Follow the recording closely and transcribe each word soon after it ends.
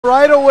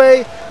Right away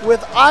with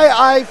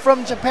AiAi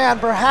from Japan,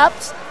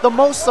 perhaps the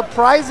most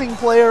surprising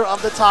player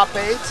of the top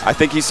 8. I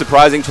think he's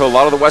surprising to a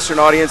lot of the Western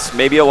audience,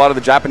 maybe a lot of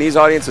the Japanese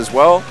audience as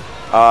well.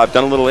 I've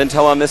done a little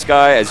intel on this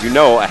guy. As you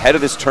know, ahead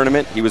of this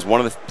tournament, he was one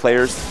of the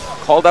players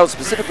called out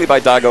specifically by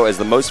Daigo as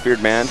the most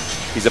feared man.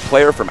 He's a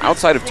player from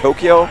outside of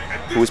Tokyo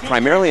who was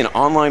primarily an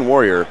online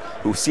warrior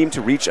who seemed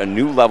to reach a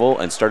new level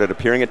and started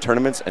appearing at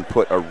tournaments and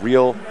put a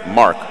real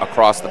mark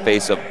across the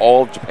face of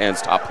all of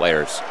Japan's top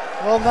players.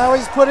 Well, now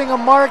he's putting a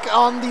mark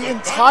on the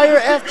entire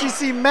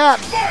FGC map,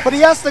 but he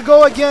has to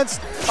go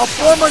against a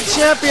former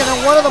champion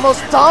and one of the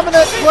most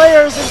dominant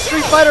players in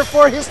Street Fighter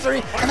 4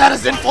 history, and that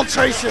is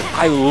Infiltration.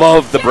 I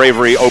love the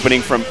bravery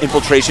opening from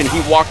Infiltration. He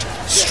walked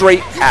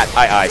straight at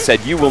AiAi,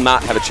 said, "You will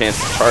not have a chance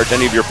to charge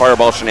any of your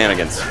fireball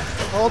shenanigans."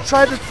 Well,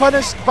 tried to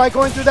punish by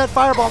going through that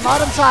fireball,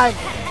 not in time.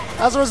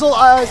 As a result,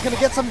 AiAi is going to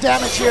get some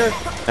damage here.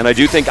 And I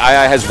do think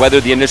AiAi has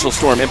weathered the initial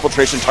storm.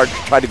 Infiltration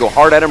tried to go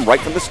hard at him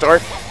right from the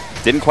start.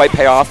 Didn't quite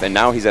pay off, and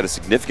now he's at a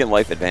significant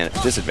life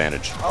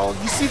disadvantage. Oh,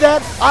 you see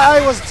that?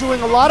 AiAi was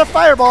doing a lot of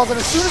fireballs, and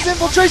as soon as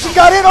Infiltration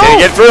got in, did he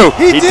get through?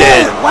 He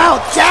did! Wow,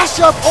 dash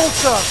up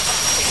Ultra.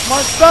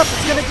 Smart stuff.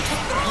 It's going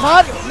to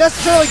not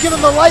necessarily give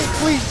him the light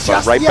lead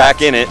just right yet.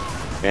 Back in it,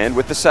 and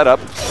with the setup,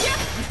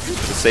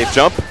 the safe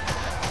jump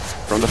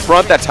from the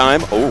front that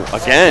time. Oh,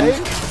 again.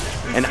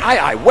 And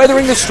AiAi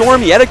weathering the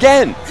storm yet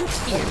again.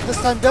 This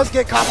time does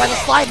get caught by the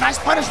slide. Nice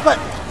punish, but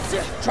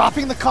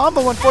dropping the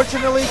combo,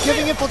 unfortunately,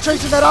 giving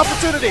Infiltration that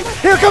opportunity.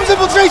 Here comes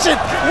Infiltration!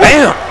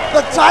 Bam!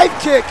 The dive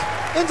kick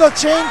into a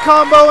chain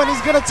combo, and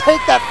he's going to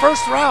take that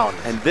first round.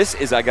 And this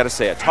is, I got to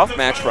say, a tough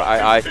match for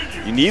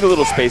AiAi. You need a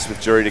little space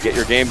with Jury to get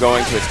your game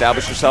going, to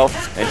establish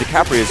yourself, and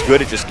DiCaprio is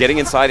good at just getting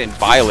inside and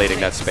violating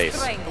that space.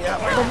 Yeah,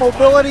 the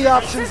mobility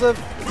options of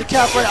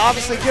DiCaprio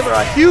obviously give her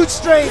a huge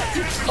strength.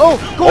 Oh,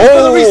 going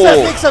for the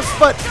reset mix-ups,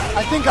 but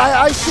I think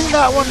AiAi's seen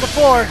that one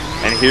before.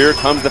 And here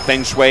comes the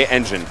Feng Shui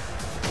engine.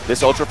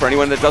 This Ultra, for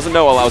anyone that doesn't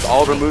know, allows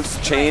all of her moves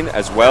to chain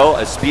as well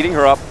as speeding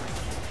her up,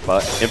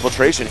 but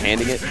Infiltration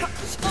handing it.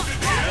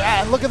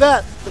 Yeah, and look at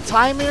that. The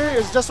timer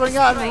is just running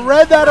out and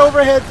read that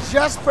overhead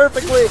just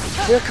perfectly.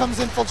 Here comes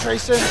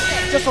Infiltration.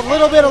 Just a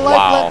little bit of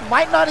life left.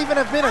 Might not even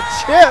have been a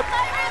chip,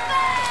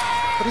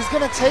 but he's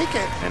going to take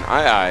it. And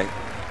AiAi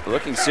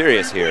looking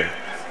serious here.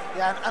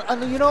 Yeah,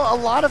 and you know, a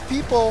lot of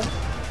people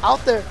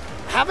out there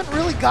haven't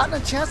really gotten a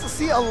chance to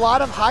see a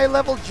lot of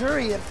high-level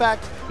Jury. In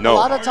fact, a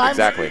lot of times,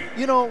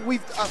 you know,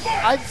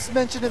 I've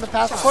mentioned in the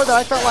past before that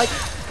I felt like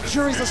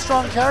Jury's a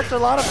strong character. A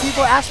lot of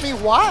people ask me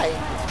why.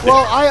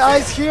 Well,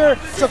 AiAi's here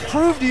to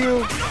prove to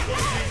you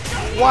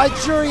why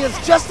Jury is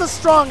just as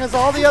strong as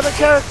all the other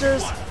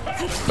characters.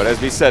 But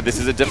as we said, this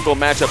is a difficult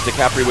matchup.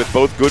 DiCaprio with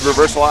both good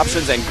reversal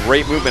options and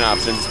great movement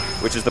options,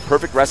 which is the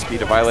perfect recipe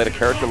to violate a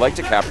character like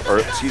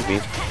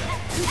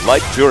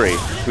like Jury,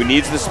 who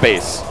needs the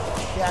space.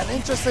 Yeah, and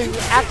interesting,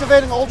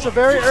 activating Ultra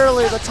very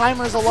early. The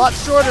timer is a lot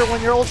shorter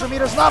when your Ultra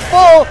meter's not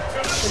full.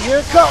 And here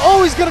it comes.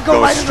 Oh, he's going to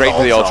go right straight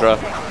into the Ultra.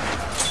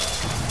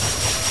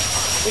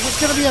 If it's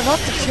going to be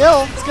enough to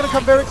kill, it's going to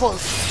come very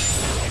close.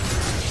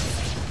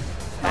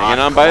 Hanging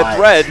on by a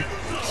thread.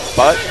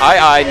 But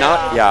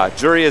AiAi,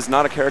 Jury is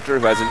not a character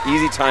who has an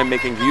easy time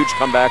making huge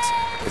comebacks,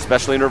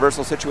 especially in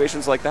reversal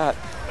situations like that.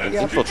 And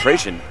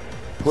Infiltration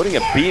putting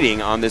a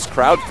beating on this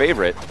crowd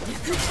favorite.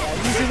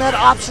 Using that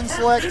option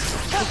select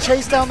to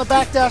chase down the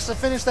backdash to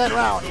finish that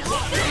round.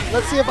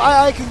 Let's see if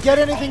AiAi can get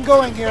anything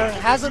going here.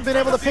 Hasn't been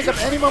able to pick up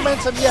any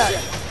momentum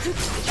yet.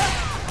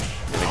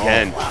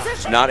 Again,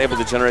 not able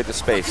to generate the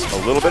space.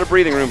 A little bit of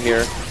breathing room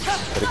here.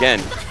 But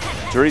again,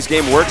 Jury's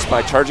game works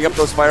by charging up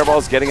those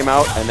fireballs, getting them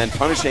out, and then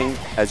punishing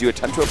as you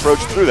attempt to approach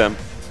through them.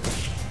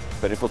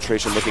 But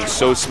Infiltration looking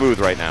so smooth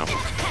right now.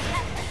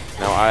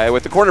 Now AiAi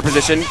with the corner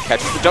position,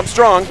 catches the jump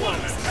strong.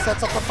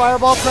 Sets up the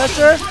fireball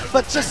pressure,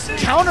 but just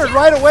countered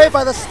right away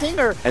by the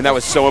stinger. And that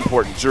was so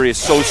important. Jury is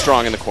so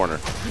strong in the corner.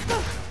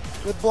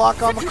 Good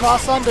block on the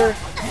cross under.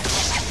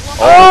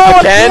 Oh,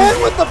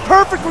 again with the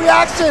perfect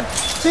reaction.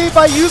 See,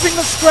 by using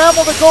the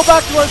scramble to go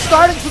back to her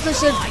starting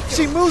position,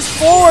 she moves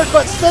forward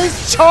but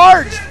stays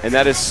charged. And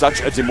that is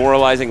such a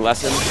demoralizing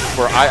lesson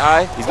for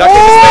AiAi. He's not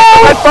getting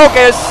the red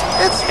focus.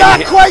 It's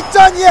not quite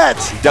done yet.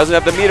 He doesn't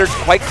have the meter to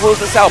quite close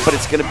this out, but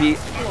it's going to be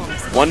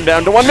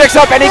 1-down-to-1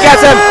 mix-up, and he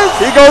gets him.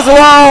 He goes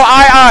low.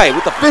 AiAi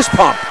with the fist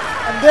pump.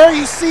 And there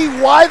you see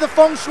why the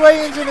Feng Shui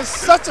engine is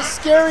such a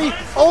scary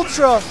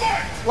Ultra.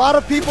 A lot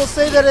of people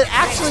say that it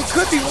actually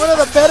could be one of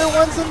the better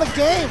ones in the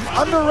game.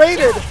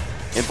 Underrated.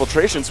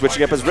 Infiltration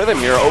switching up his rhythm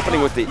here,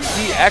 opening with the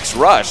EX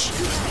rush.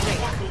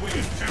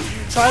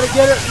 Try to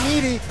get it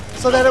meaty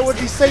so that it would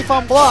be safe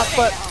on block,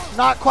 but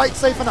not quite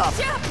safe enough.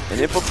 An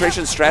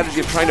Infiltration's strategy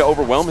of trying to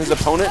overwhelm his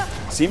opponent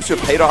seems to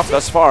have paid off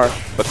thus far,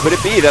 but could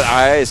it be that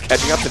AiAi is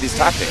catching up to these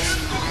tactics?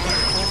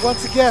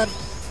 Once again,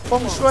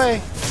 Feng Shui,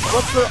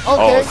 what's the,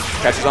 okay. Oh,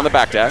 catches on the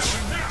backdash.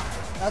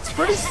 That's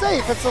pretty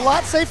safe. It's a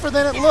lot safer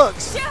than it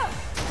looks.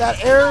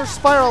 That air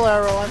spiral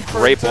arrow.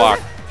 Great block,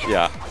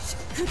 yeah.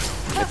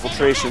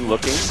 Infiltration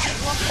looking.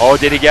 Oh,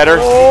 did he get her?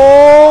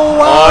 Oh,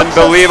 wow.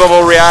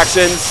 Unbelievable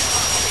reactions.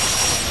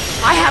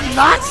 I have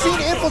not seen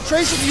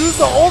Infiltration use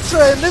the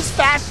Ultra in this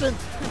fashion.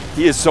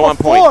 He is so on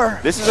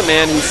point. This is a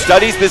man who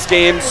studies this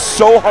game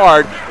so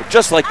hard,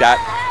 just like that.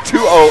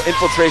 2-0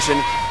 Infiltration.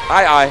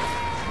 AiAi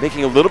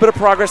making a little bit of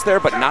progress there,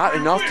 but not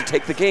enough to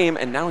take the game,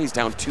 and now he's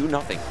down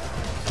 2-0.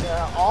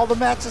 Yeah, all the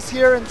matches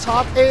here in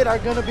top 8 are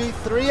going to be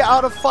 3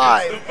 out of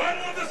 5. The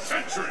battle of the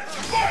century.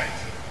 Fight!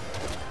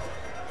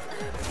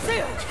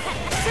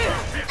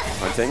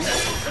 Hunting.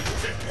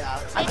 Yeah,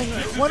 I mean,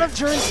 one of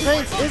Jury's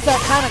strengths is that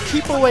kind of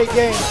keep away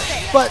game,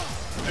 but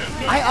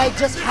AiAi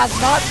just has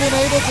not been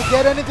able to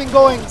get anything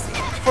going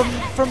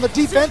from the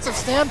defensive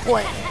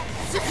standpoint.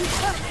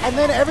 And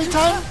then every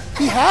time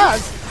he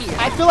has,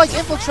 I feel like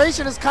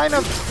Infiltration has kind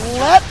of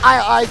let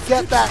AiAi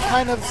get that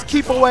kind of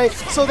keep away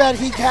so that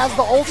he has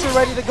the Ultra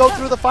ready to go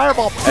through the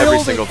fireball. Every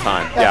single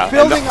time. Yeah.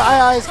 Building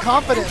AiAi's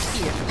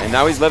confidence. And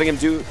now he's letting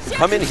him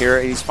come in here,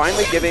 and he's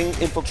finally giving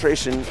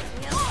Infiltration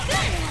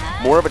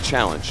more of a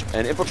challenge.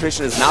 And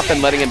Infiltration has not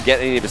been letting him get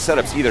any of his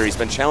setups either. He's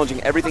been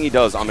challenging everything he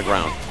does on the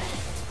ground.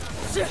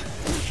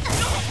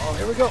 Oh,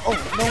 here we go. Oh,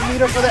 no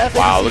meter for the FADC.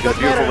 Wow, look at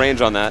the beautiful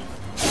range on that.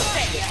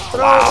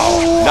 Throw.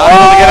 Wow, not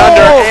able to get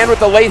under, and with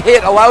the late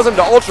hit allows him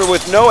to Ultra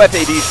with no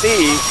FADC,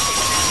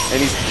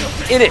 and he's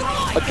in it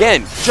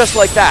again, just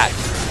like that.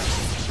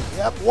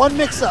 Yep, one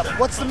mix-up.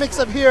 What's the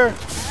mix-up here?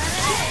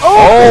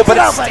 Oh, but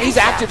it stays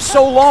active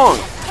so long.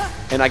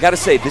 And I gotta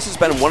say, this has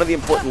been one of the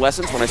important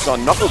lessons when I saw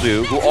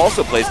KnuckleDo, who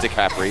also plays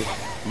DiCapri,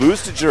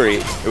 lose to Jury.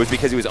 It was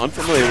because he was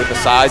unfamiliar with the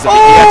size of the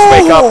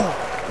EX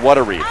wake-up. What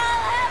a read.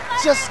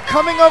 Just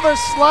coming over,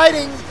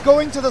 sliding,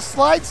 going to the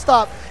slide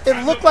stop.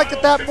 It looked like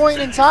at that point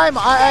in time,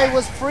 AiAi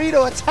was free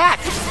to attack,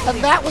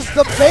 and that was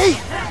the bait.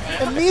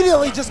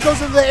 Immediately just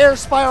goes into the air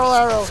spiral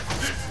arrow.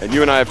 And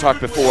you and I have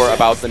talked before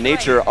about the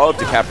nature of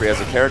DiCapri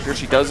as a character.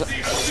 She does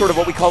sort of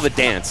what we call the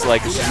dance,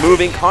 like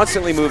moving,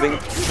 constantly moving,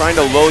 trying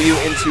to lull you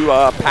into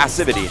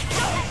passivity.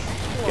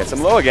 Gets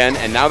him low again,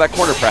 and now that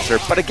corner pressure.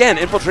 But again,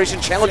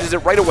 Infiltration challenges it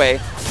right away.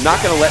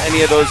 Not going to let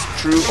any of those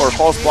true or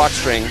false block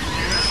string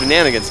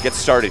shenanigans get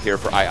started here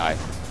for AiAi.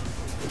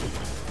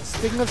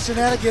 Speaking of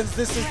shenanigans,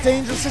 this is a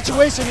dangerous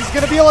situation. He's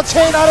going to be able to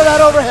chain out of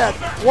that overhead.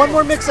 One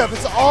more mix-up.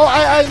 It's all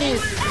AiAi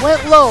needs. Went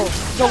low,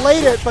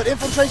 delayed it, but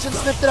Infiltration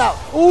sniffed it out.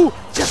 Ooh,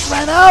 just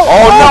ran out.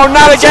 Oh, no,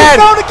 not again.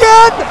 Down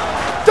again.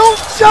 Don't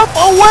jump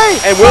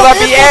away. And will that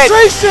be it?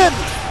 Infiltration.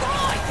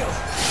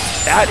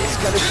 That is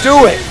going to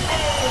do it.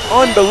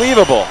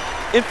 Unbelievable.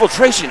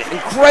 Infiltration,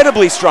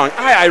 incredibly strong.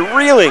 AiAi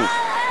reeling.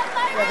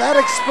 Yeah,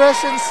 that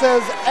expression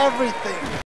says everything.